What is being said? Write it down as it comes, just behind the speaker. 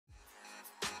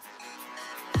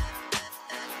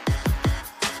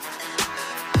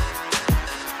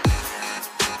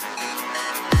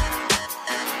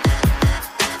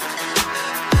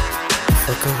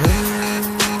Fuck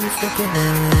around, fuck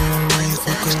around,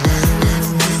 fuck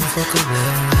around, fuck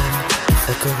around,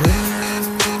 fuck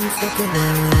around, fuck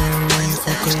around,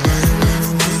 fuck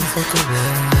around, fuck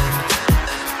around.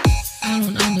 I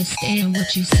don't understand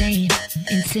what you saying,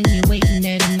 insinuating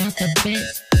that I'm not the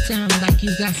best. Sound like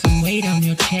you got some weight on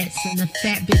your chest, and the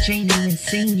fat bitch ain't even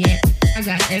seen yet. I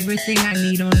got everything I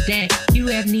need on deck. You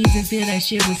have needs and feel that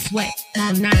shit with sweat.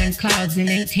 On 9 clouds and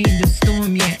ain't tamed the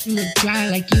storm yet. You look dry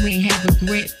like you ain't have a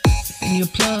grip, and your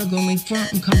plug only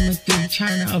front and coming through.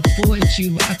 Trying to avoid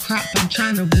you, I crop, I'm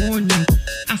trying to warn you.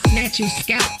 I snatch your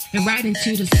scalp and ride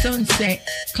into the sunset.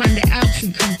 Climb the Alps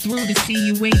and come through to see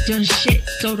you ain't done shit.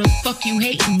 So the fuck you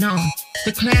hating on?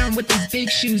 The clown with his big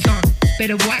shoes on.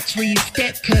 Better watch where you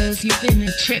step, cause you finna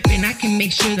trip, and I can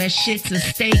make sure that shit's a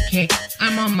staycay.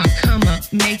 I'm on my come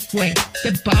up, make way.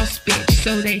 The boss bitch,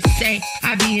 so they say.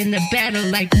 I be in the battle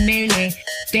like melee.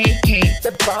 Vacate.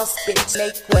 The boss bitch,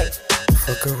 make way.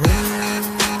 Fuck around,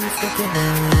 fuck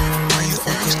around,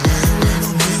 fuck around,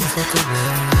 fuck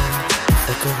around,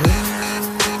 fuck around,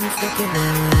 fuck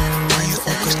around,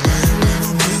 fuck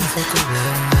around, fuck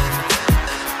around.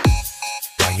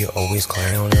 Why you always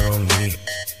clowning on me?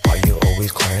 Why you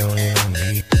always clowning on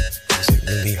me? Is it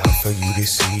really hard for you to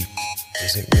see?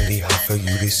 Is it really hard for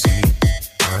you to see?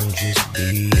 I'm just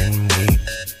being me.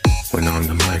 When on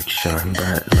the mic, shine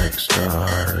bright like a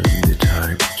star. You the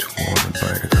type to wanna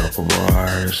bite a couple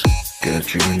bars.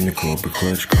 Got you in the corporate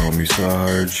clutch, call me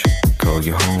Sarge. Call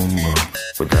you home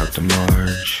without the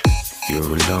march. You're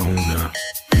a loner,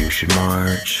 you should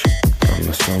march. I'm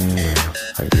a somewhere,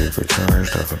 I give a charge.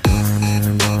 Like a gun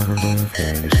in a bottle of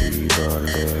Hennessy. Bottle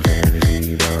of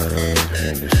Hennessy, bottle of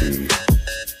Hennessy.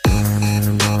 Gun in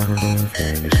a bottle of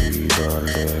Hennessy. Bottle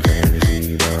of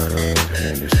Hennessy, bottle of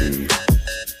Hennessy.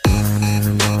 Gun in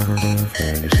a bottle of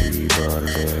Hennessy. Bottle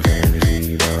of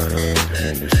Hennessy, bottle of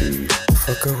Hennessy.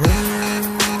 Fuck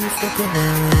around, fuck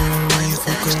around,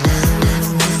 fuck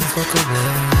around, fuck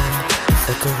around,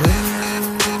 fuck around,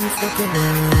 fuck around, fuck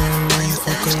around,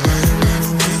 fuck around,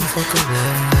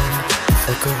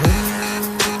 fuck around,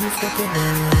 fuck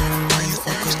around,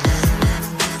 fuck around.